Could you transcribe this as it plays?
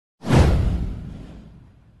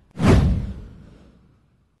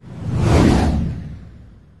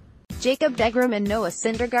Jacob deGrom and Noah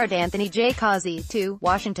Syndergaard Anthony J. Causi, 2.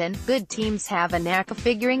 Washington. Good teams have a knack of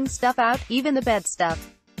figuring stuff out, even the bad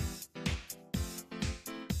stuff.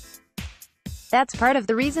 That's part of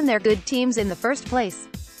the reason they're good teams in the first place.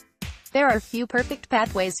 There are few perfect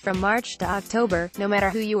pathways from March to October, no matter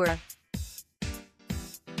who you are.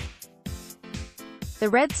 The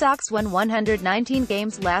Red Sox won 119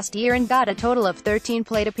 games last year and got a total of 13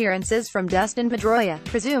 plate appearances from Dustin Pedroia,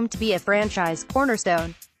 presumed to be a franchise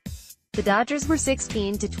cornerstone. The Dodgers were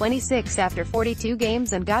 16-26 after 42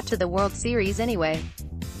 games and got to the World Series anyway.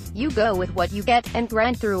 You go with what you get, and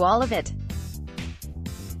grind through all of it.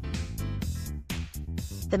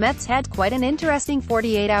 The Mets had quite an interesting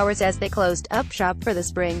 48 hours as they closed up shop for the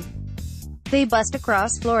spring. They bussed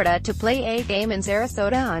across Florida to play a game in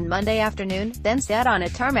Sarasota on Monday afternoon, then sat on a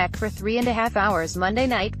tarmac for 3.5 hours Monday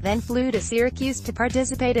night, then flew to Syracuse to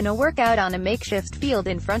participate in a workout on a makeshift field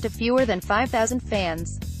in front of fewer than 5,000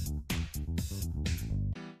 fans.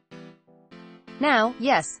 Now,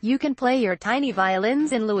 yes, you can play your tiny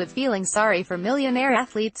violins in lieu of feeling sorry for millionaire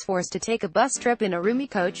athletes forced to take a bus trip in a roomy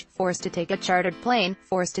coach, forced to take a chartered plane,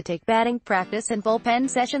 forced to take batting practice and bullpen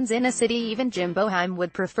sessions in a city even Jim Boeheim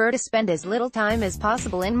would prefer to spend as little time as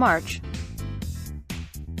possible in March.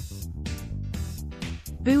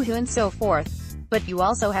 Boo-hoo and so forth. But you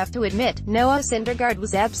also have to admit, Noah Syndergaard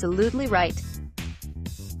was absolutely right.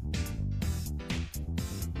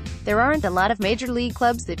 There aren't a lot of major league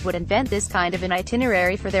clubs that would invent this kind of an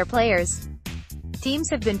itinerary for their players. Teams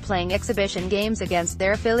have been playing exhibition games against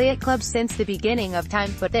their affiliate clubs since the beginning of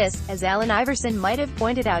time, but this, as Allen Iverson might have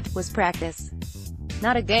pointed out, was practice.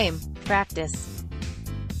 Not a game, practice.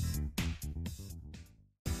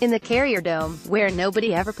 In the Carrier Dome, where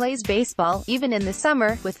nobody ever plays baseball, even in the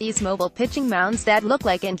summer, with these mobile pitching mounds that look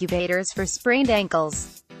like incubators for sprained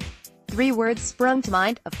ankles. 3 words sprung to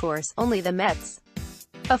mind, of course, only the Mets.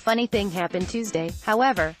 A funny thing happened Tuesday,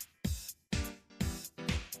 however.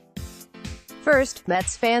 First,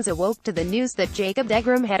 Mets fans awoke to the news that Jacob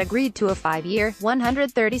deGrom had agreed to a 5-year,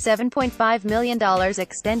 $137.5 million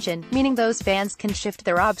extension, meaning those fans can shift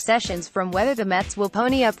their obsessions from whether the Mets will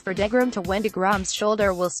pony up for deGrom to when deGrom's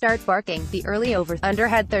shoulder will start barking. The early over-under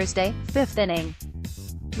had Thursday, 5th inning.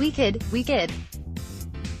 We kid.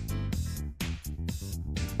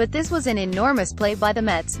 But this was an enormous play by the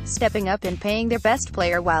Mets, stepping up and paying their best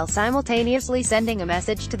player while simultaneously sending a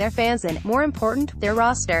message to their fans and, more important, their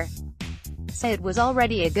roster. Say it was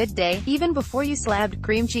already a good day, even before you slapped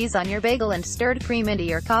cream cheese on your bagel and stirred cream into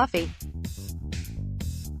your coffee.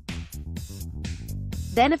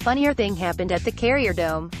 Then a funnier thing happened at the Carrier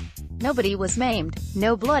Dome. Nobody was maimed,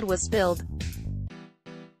 no blood was spilled.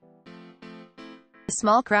 The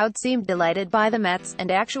small crowd seemed delighted by the Mets,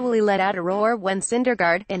 and actually let out a roar when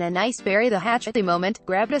Syndergaard, in a nice bury-the-hatchet moment,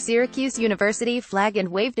 grabbed a Syracuse University flag and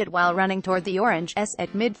waved it while running toward the Orange S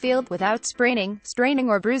at midfield, without straining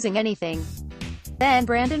or bruising anything. Then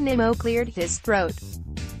Brandon Nimmo cleared his throat.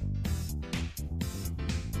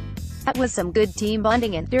 That was some good team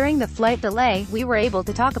bonding, and during the flight delay, we were able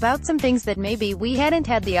to talk about some things that maybe we hadn't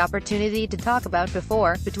had the opportunity to talk about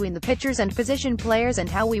before, between the pitchers and position players and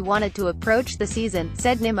how we wanted to approach the season,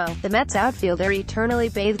 said Nimmo. The Mets outfielder eternally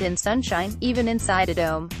bathed in sunshine, even inside a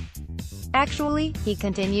dome. Actually, he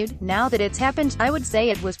continued, now that it's happened, I would say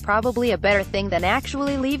it was probably a better thing than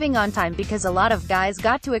actually leaving on time because a lot of guys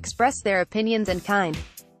got to express their opinions and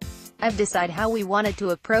I've decided how we wanted to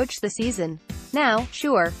approach the season. Now,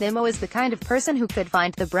 sure, Nimmo is the kind of person who could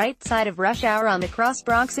find the bright side of rush hour on the Cross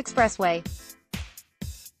Bronx Expressway.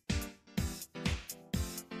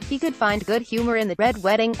 He could find good humor in the Red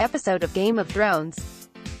Wedding episode of Game of Thrones.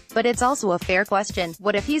 But it's also a fair question,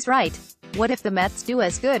 what if he's right? What if the Mets do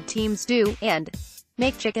as good teams do, and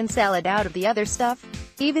make chicken salad out of the other stuff?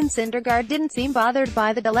 Even Syndergaard didn't seem bothered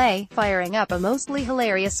by the delay, firing up a mostly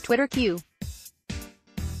hilarious Twitter queue.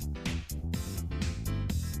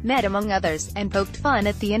 Met among others, and poked fun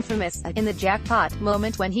at the infamous in the jackpot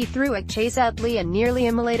moment when he threw a Chase Utley and nearly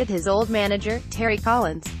immolated his old manager, Terry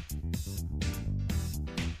Collins.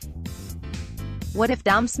 What if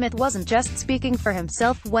Dom Smith wasn't just speaking for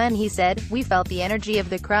himself when he said, we felt the energy of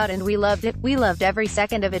the crowd and we loved it, we loved every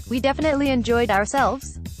second of it, we definitely enjoyed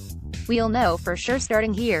ourselves? We'll know for sure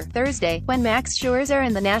starting here, Thursday, when Max Scherzer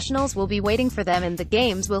and the Nationals will be waiting for them and the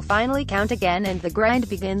games will finally count again and the grind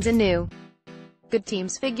begins anew. Good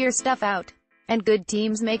teams figure stuff out. And good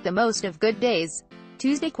teams make the most of good days.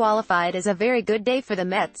 Tuesday qualified as a very good day for the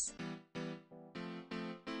Mets.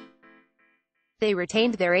 They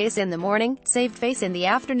retained their ace in the morning, saved face in the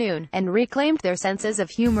afternoon, and reclaimed their senses of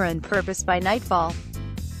humor and purpose by nightfall.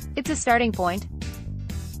 It's a starting point.